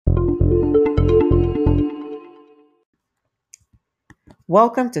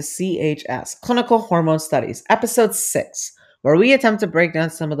Welcome to CHS, Clinical Hormone Studies, Episode 6, where we attempt to break down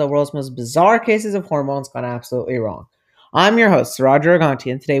some of the world's most bizarre cases of hormones gone absolutely wrong. I'm your host, Suraj Araganti,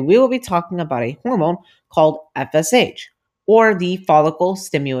 and today we will be talking about a hormone called FSH, or the follicle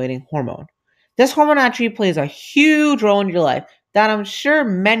stimulating hormone. This hormone actually plays a huge role in your life that I'm sure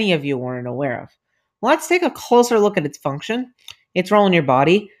many of you weren't aware of. Let's take a closer look at its function, its role in your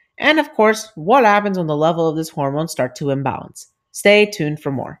body, and of course, what happens when the level of this hormone starts to imbalance. Stay tuned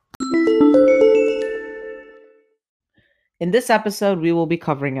for more. In this episode, we will be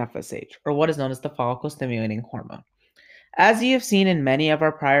covering FSH, or what is known as the follicle stimulating hormone. As you have seen in many of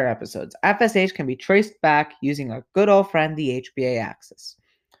our prior episodes, FSH can be traced back using our good old friend, the HPA axis.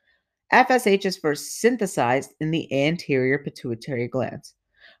 FSH is first synthesized in the anterior pituitary glands.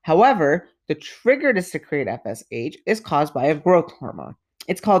 However, the trigger to secrete FSH is caused by a growth hormone.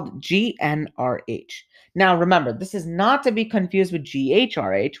 It's called GnRH. Now, remember, this is not to be confused with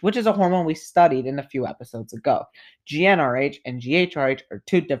GHRH, which is a hormone we studied in a few episodes ago. GnRH and GHRH are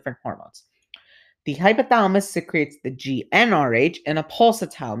two different hormones. The hypothalamus secretes the GnRH in a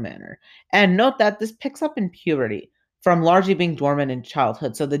pulsatile manner. And note that this picks up in puberty from largely being dormant in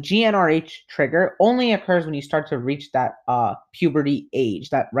childhood. So the GnRH trigger only occurs when you start to reach that puberty age,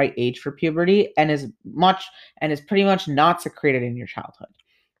 that right age for puberty, and is pretty much not secreted in your childhood.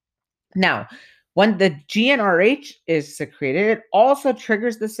 Now, when the GnRH is secreted, it also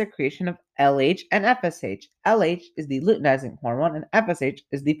triggers the secretion of LH and FSH. LH is the luteinizing hormone, and FSH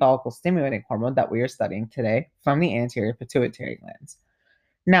is the follicle stimulating hormone that we are studying today from the anterior pituitary glands.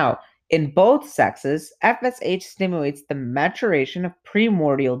 Now, in both sexes, FSH stimulates the maturation of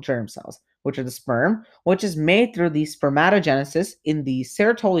primordial germ cells, which are the sperm, which is made through the spermatogenesis in the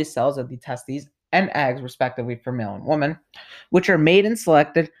Sertoli cells of the testes and eggs, respectively, for male and woman, which are made and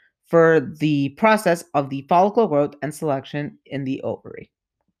selected for the process of the follicle growth and selection in the ovary.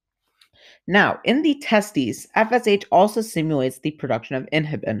 Now, in the testes, FSH also simulates the production of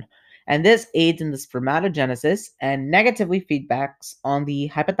inhibin, and this aids in the spermatogenesis and negatively feedbacks on the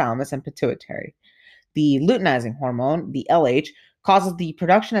hypothalamus and pituitary. The luteinizing hormone, the LH, causes the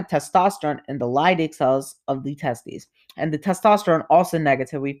production of testosterone in the Leydig cells of the testes, and the testosterone also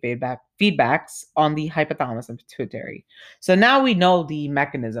negatively feedbacks on the hypothalamus and pituitary. So now we know the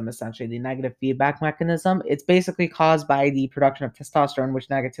mechanism, essentially, the negative feedback mechanism. It's basically caused by the production of testosterone, which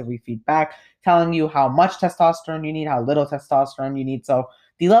negatively feedback, telling you how much testosterone you need, how little testosterone you need. So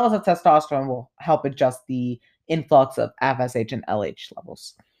the levels of testosterone will help adjust the influx of FSH and LH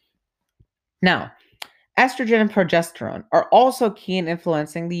levels. Now, estrogen and progesterone are also key in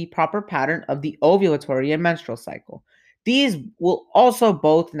influencing the proper pattern of the ovulatory and menstrual cycle. These will also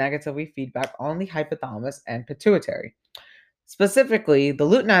both negatively feedback on the hypothalamus and pituitary. Specifically, the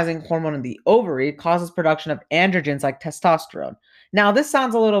luteinizing hormone in the ovary causes production of androgens like testosterone. Now, this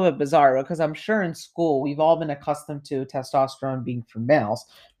sounds a little bit bizarre because I'm sure in school we've all been accustomed to testosterone being for males.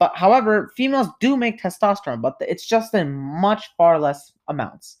 But however, females do make testosterone, but it's just in much far less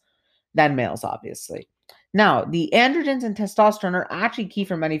amounts than males, obviously. Now, the androgens and testosterone are actually key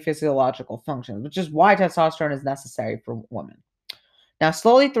for many physiological functions, which is why testosterone is necessary for women. Now,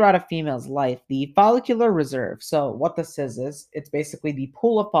 slowly throughout a female's life, the follicular reserve, so what this is it's basically the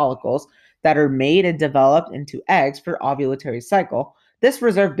pool of follicles that are made and developed into eggs for ovulatory cycle. This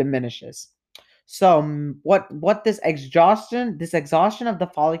reserve diminishes. So what this exhaustion of the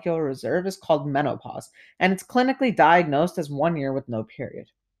follicular reserve is called menopause, and it's clinically diagnosed as 1 year with no period.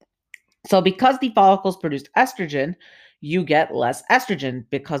 So because the follicles produce estrogen, you get less estrogen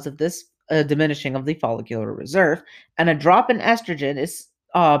because of this diminishing of the follicular reserve. And a drop in estrogen is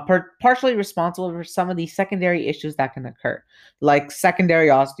partially responsible for some of the secondary issues that can occur, like secondary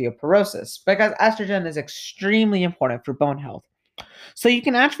osteoporosis, because estrogen is extremely important for bone health. So you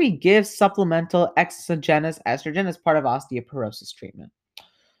can actually give supplemental exogenous estrogen as part of osteoporosis treatment.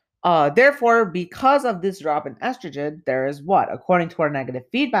 Therefore, because of this drop in estrogen, there is what? According to our negative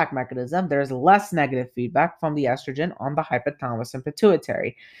feedback mechanism, there is less negative feedback from the estrogen on the hypothalamus and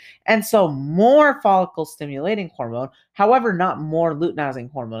pituitary. And so more follicle stimulating hormone, however, not more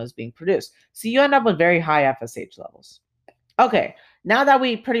luteinizing hormone is being produced. So you end up with very high FSH levels. Okay, now that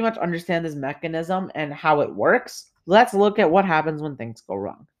we pretty much understand this mechanism and how it works, let's look at what happens when things go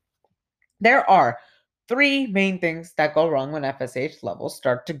wrong. There are three main things that go wrong when FSH levels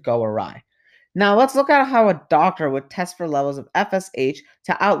start to go awry. Now, let's look at how a doctor would test for levels of FSH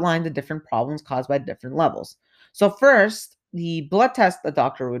to outline the different problems caused by different levels. So first, the blood test the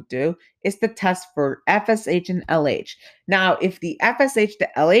doctor would do is to test for FSH and LH. Now, if the FSH to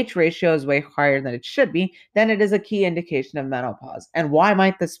LH ratio is way higher than it should be, then it is a key indication of menopause. And why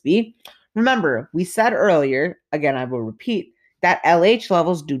might this be? Remember, we said earlier, again, I will repeat, that LH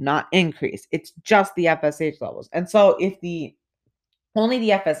levels do not increase. It's just the FSH levels. And so if the only the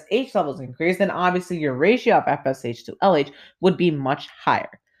FSH levels increase, then obviously your ratio of FSH to LH would be much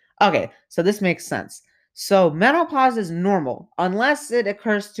higher. Okay, so this makes sense. So menopause is normal unless it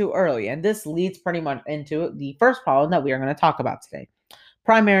occurs too early, and this leads pretty much into the first problem that we are going to talk about today: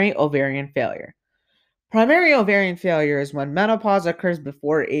 primary ovarian failure. Primary ovarian failure is when menopause occurs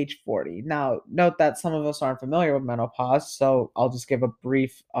before age 40. Now, note that some of us aren't familiar with menopause, so I'll just give a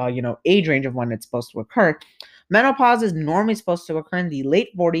brief, age range of when it's supposed to occur. Menopause is normally supposed to occur in the late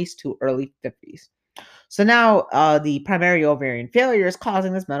 40s to early 50s. So now the primary ovarian failure is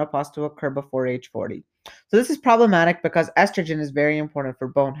causing this menopause to occur before age 40. So this is problematic because estrogen is very important for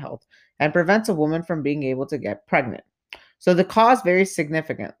bone health and prevents a woman from being able to get pregnant. So the cause varies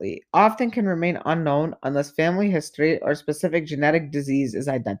significantly, often can remain unknown unless family history or specific genetic disease is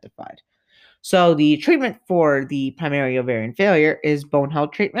identified. So the treatment for the primary ovarian failure is bone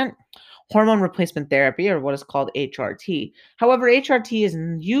health treatment, hormone replacement therapy, or what is called HRT. However, HRT is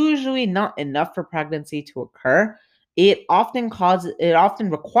usually not enough for pregnancy to occur. It often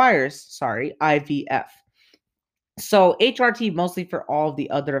requires, IVF. So HRT mostly for all of the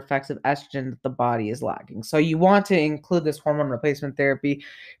other effects of estrogen that the body is lacking. So you want to include this hormone replacement therapy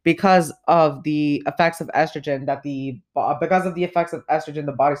because of the effects of estrogen the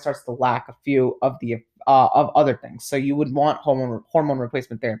body starts to lack a few of the of other things. So you would want hormone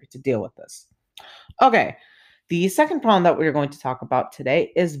replacement therapy to deal with this. Okay. The second problem that we're going to talk about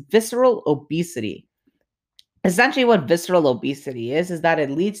today is visceral obesity. Essentially, what visceral obesity is that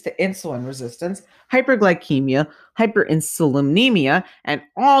it leads to insulin resistance, hyperglycemia, hyperinsulinemia, and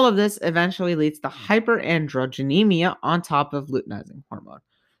all of this eventually leads to hyperandrogenemia on top of luteinizing hormone.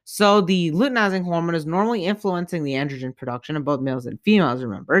 So the luteinizing hormone is normally influencing the androgen production of both males and females,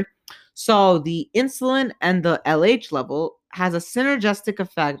 remember? So the insulin and the LH level has a synergistic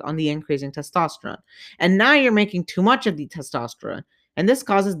effect on the increasing testosterone. And now you're making too much of the testosterone. And this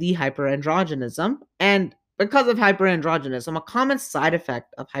causes the hyperandrogenism. And because of hyperandrogenism, a common side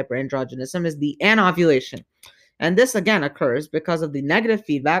effect of hyperandrogenism is the anovulation. And this again occurs because of the negative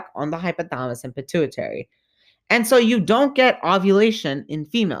feedback on the hypothalamus and pituitary. And so you don't get ovulation in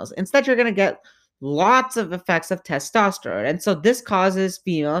females. Instead, you're going to get lots of effects of testosterone. And so this causes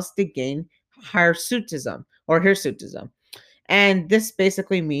females to gain hirsutism or hirsutism. And this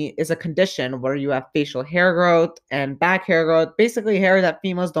basically is a condition where you have facial hair growth and back hair growth, basically hair that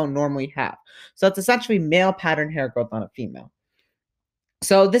females don't normally have. So it's essentially male pattern hair growth on a female.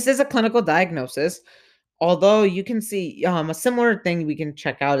 So this is a clinical diagnosis. Although you can see a similar thing we can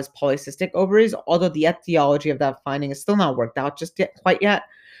check out is polycystic ovaries, although the etiology of that finding is still not worked out quite yet.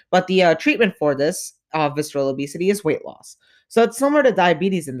 But the treatment for this visceral obesity is weight loss. So it's similar to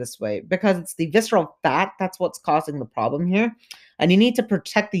diabetes in this way because it's the visceral fat that's what's causing the problem here. And you need to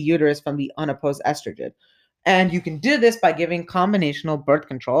protect the uterus from the unopposed estrogen. And you can do this by giving combinational birth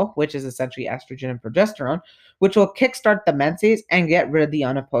control, which is essentially estrogen and progesterone, which will kickstart the menses and get rid of the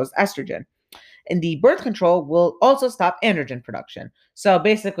unopposed estrogen. And the birth control will also stop androgen production. So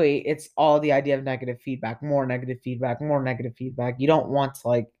basically, it's all the idea of negative feedback, more negative feedback, more negative feedback. You don't want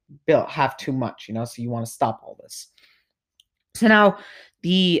to have too much, so you want to stop all this. So now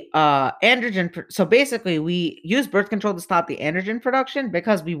the androgen. So basically, we use birth control to stop the androgen production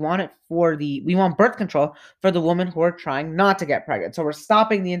because we want birth control for the women who are trying not to get pregnant. So we're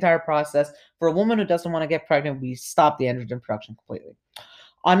stopping the entire process. For a woman who doesn't want to get pregnant, we stop the androgen production completely.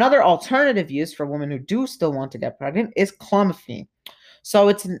 Another alternative use for women who do still want to get pregnant is clomiphene. So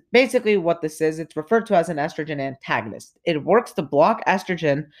it's basically what this is. It's referred to as an estrogen antagonist. It works to block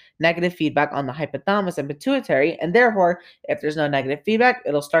estrogen negative feedback on the hypothalamus and pituitary, and therefore, if there's no negative feedback,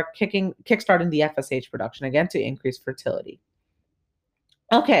 it'll start kickstarting the FSH production again to increase fertility.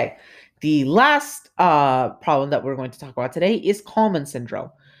 Okay, the last problem that we're going to talk about today is Kallmann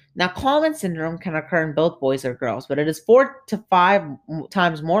syndrome. Now, Kallmann syndrome can occur in both boys or girls, but it is 4 to 5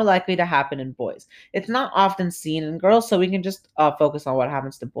 times more likely to happen in boys. It's not often seen in girls, so we can just focus on what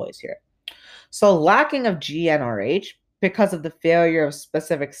happens to boys here. So, lacking of GnRH, because of the failure of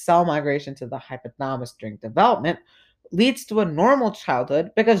specific cell migration to the hypothalamus during development, leads to a normal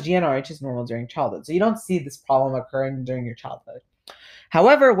childhood because GnRH is normal during childhood. So, you don't see this problem occurring during your childhood.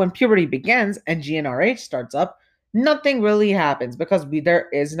 However, when puberty begins and GnRH starts up, nothing really happens because there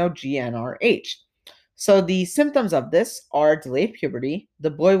is no GnRH. So the symptoms of this are delayed puberty. The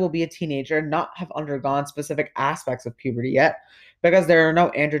boy will be a teenager and not have undergone specific aspects of puberty yet because there are no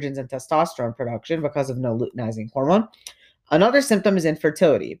androgens and testosterone production because of no luteinizing hormone. Another symptom is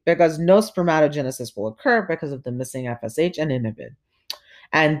infertility because no spermatogenesis will occur because of the missing FSH and inhibin.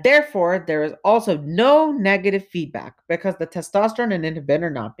 And therefore, there is also no negative feedback because the testosterone and inhibin are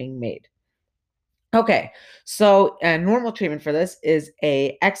not being made. Okay, so a normal treatment for this is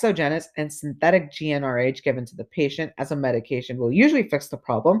a exogenous and synthetic GnRH given to the patient as a medication will usually fix the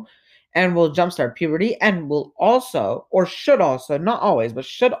problem and will jumpstart puberty and will also, or should also, not always, but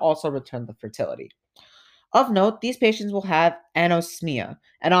should also return the fertility. Of note, these patients will have anosmia.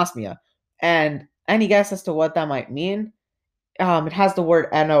 And any guess as to what that might mean? It has the word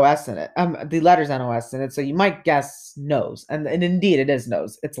NOS in it, the letters NOS in it, so you might guess nose, and indeed it is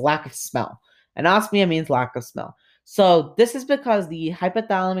nose. It's lack of smell. Anosmia means lack of smell. So this is because the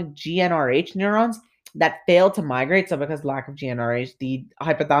hypothalamic GnRH neurons that fail to migrate, so because lack of GnRH, the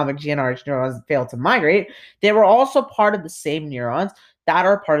hypothalamic GnRH neurons fail to migrate, they were also part of the same neurons that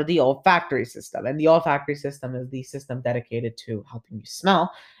are part of the olfactory system. And the olfactory system is the system dedicated to helping you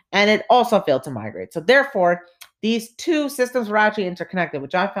smell, and it also failed to migrate. So therefore, these two systems were actually interconnected,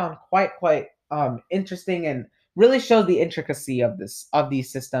 which I found quite interesting and really shows the intricacy of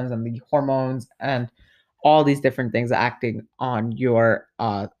these systems and the hormones and all these different things acting on your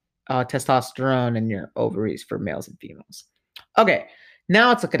testosterone and your ovaries for males and females. Okay, now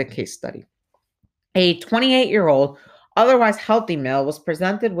let's look at a case study. A 28-year-old, otherwise healthy male was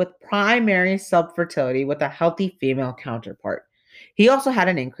presented with primary subfertility with a healthy female counterpart. He also had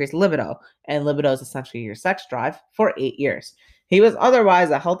an increased libido, and libido is essentially your sex drive, for 8 years. He was otherwise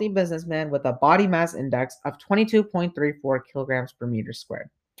a healthy businessman with a body mass index of 22.34 kilograms per meter squared.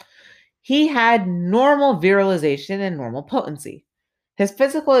 He had normal virilization and normal potency. His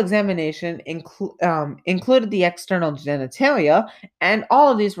physical examination included the external genitalia, and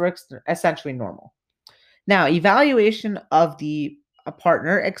all of these were essentially normal. Now, evaluation of the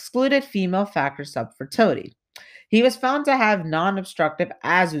partner excluded female factor subfertility. He was found to have non-obstructive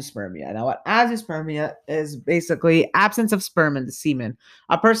azoospermia. Now, what azoospermia is basically absence of sperm in the semen.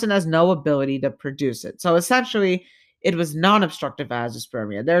 A person has no ability to produce it. So essentially, it was non-obstructive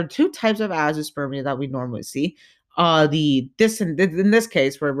azoospermia. There are two types of azoospermia that we normally see. In this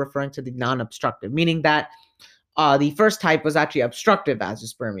case, we're referring to the non-obstructive, meaning that the first type was actually obstructive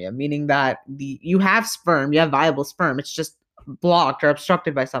azoospermia, meaning that you have sperm, you have viable sperm. It's just blocked or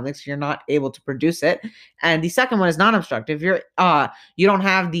obstructed by something, so you're not able to produce it. And the second one is non-obstructive. You don't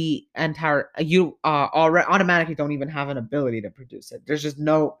have the entire automatically don't even have an ability to produce it. There's just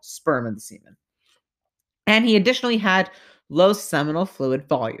no sperm in the semen. And he additionally had low seminal fluid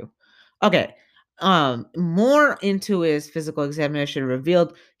volume. Okay. More into his physical examination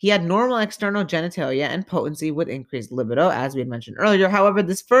revealed he had normal external genitalia and potency with increased libido, as we had mentioned earlier. However,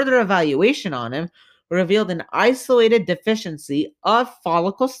 this further evaluation on him revealed an isolated deficiency of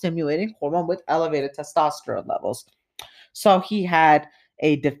follicle-stimulating hormone with elevated testosterone levels. So he had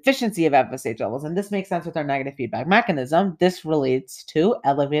a deficiency of FSH levels, and this makes sense with our negative feedback mechanism. This relates to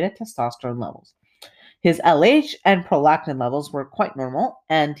elevated testosterone levels. His LH and prolactin levels were quite normal,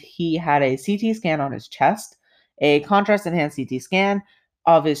 and he had a CT scan on his chest, a contrast-enhanced CT scan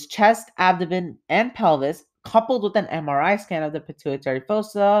of his chest, abdomen, and pelvis, coupled with an MRI scan of the pituitary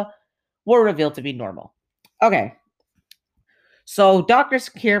fossa, were revealed to be normal. Okay, so doctors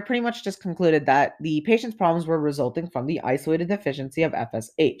here pretty much just concluded that the patient's problems were resulting from the isolated deficiency of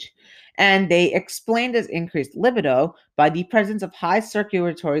FSH. And they explained his increased libido by the presence of high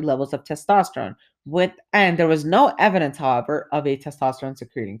circulatory levels of testosterone. And there was no evidence, however, of a testosterone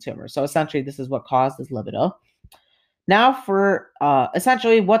secreting tumor. So essentially, this is what caused his libido. Now, for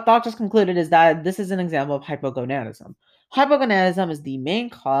essentially what doctors concluded is that this is an example of hypogonadism. Hypogonadism is the main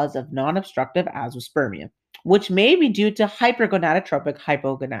cause of non-obstructive azoospermia, which may be due to hypergonadotropic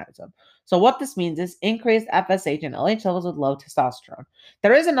hypogonadism. So what this means is increased FSH and LH levels with low testosterone.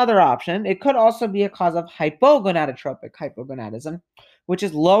 There is another option. It could also be a cause of hypogonadotropic hypogonadism, which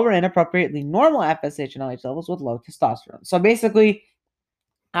is lower inappropriately normal FSH and LH levels with low testosterone. So basically,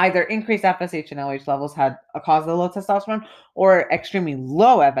 either increased FSH and LH levels had caused the low testosterone, or extremely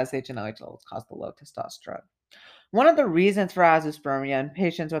low FSH and LH levels caused the low testosterone. One of the reasons for azoospermia in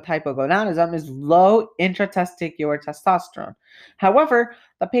patients with hypogonadism is low intratesticular testosterone. However,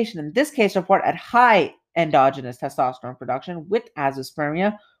 the patient in this case reported high endogenous testosterone production with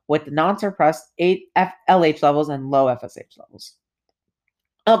azoospermia with non-suppressed LH levels and low FSH levels.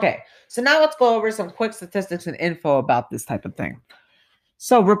 Okay, so now let's go over some quick statistics and info about this type of thing.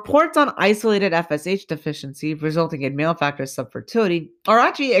 So reports on isolated FSH deficiency resulting in male factor subfertility are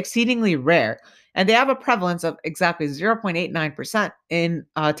actually exceedingly rare, and they have a prevalence of exactly 0.89% in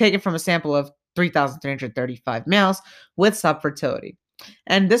taken from a sample of 3,335 males with subfertility.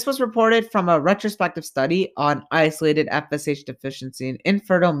 And this was reported from a retrospective study on isolated FSH deficiency in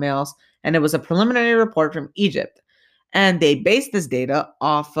infertile males, and it was a preliminary report from Egypt. And they based this data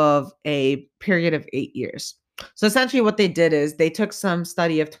off of a period of 8 years. So essentially, what they did is they took some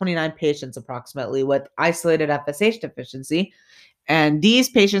study of 29 patients approximately with isolated FSH deficiency, and these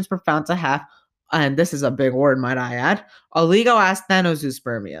patients were found to have, and this is a big word, might I add,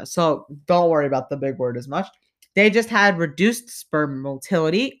 oligoasthenozoospermia. So don't worry about the big word as much. They just had reduced sperm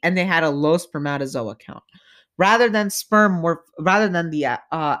motility and they had a low spermatozoa count rather than the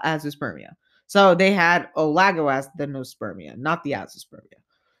azoospermia. So they had oligoasthenospermia, not the azoospermia.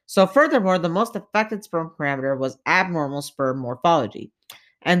 So furthermore, the most affected sperm parameter was abnormal sperm morphology.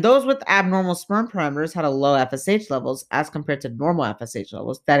 And those with abnormal sperm parameters had a low FSH levels as compared to normal FSH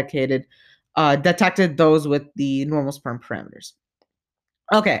levels detected those with the normal sperm parameters.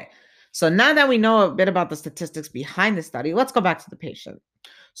 Okay, so now that we know a bit about the statistics behind the study, let's go back to the patient.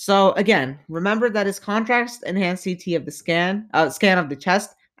 So again, remember that his contrast-enhanced CT of the scan of the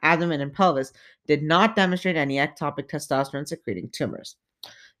chest, abdomen, and pelvis did not demonstrate any ectopic testosterone-secreting tumors.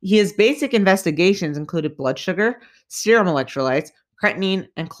 His basic investigations included blood sugar, serum electrolytes, creatinine,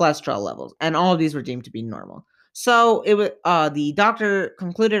 and cholesterol levels, and all of these were deemed to be normal. So the doctor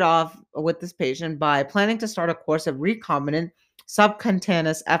concluded off with this patient by planning to start a course of recombinant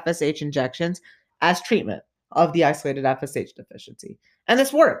subcutaneous FSH injections as treatment of the isolated FSH deficiency. And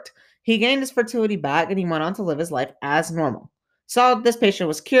this worked. He gained his fertility back and he went on to live his life as normal. So this patient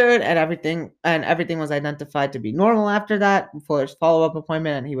was cured and everything was identified to be normal after that for his follow-up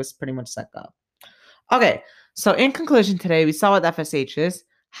appointment, and he was pretty much set up. Okay, so in conclusion today, we saw what FSH is,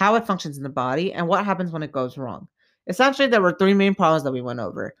 how it functions in the body, and what happens when it goes wrong. Essentially, there were three main problems that we went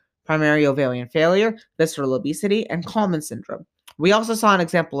over: primary ovarian failure, visceral obesity, and Kallmann syndrome. We also saw an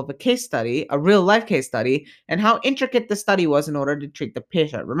example of a case study, a real life case study, and how intricate the study was in order to treat the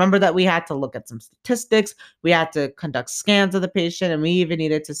patient. Remember that we had to look at some statistics, we had to conduct scans of the patient, and we even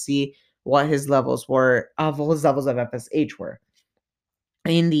needed to see what his levels of FSH were.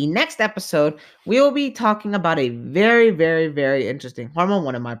 In the next episode, we will be talking about a very, very, very interesting hormone,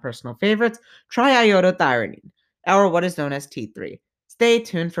 one of my personal favorites, triiodothyronine, or what is known as T3. Stay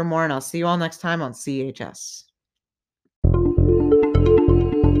tuned for more, and I'll see you all next time on CHS.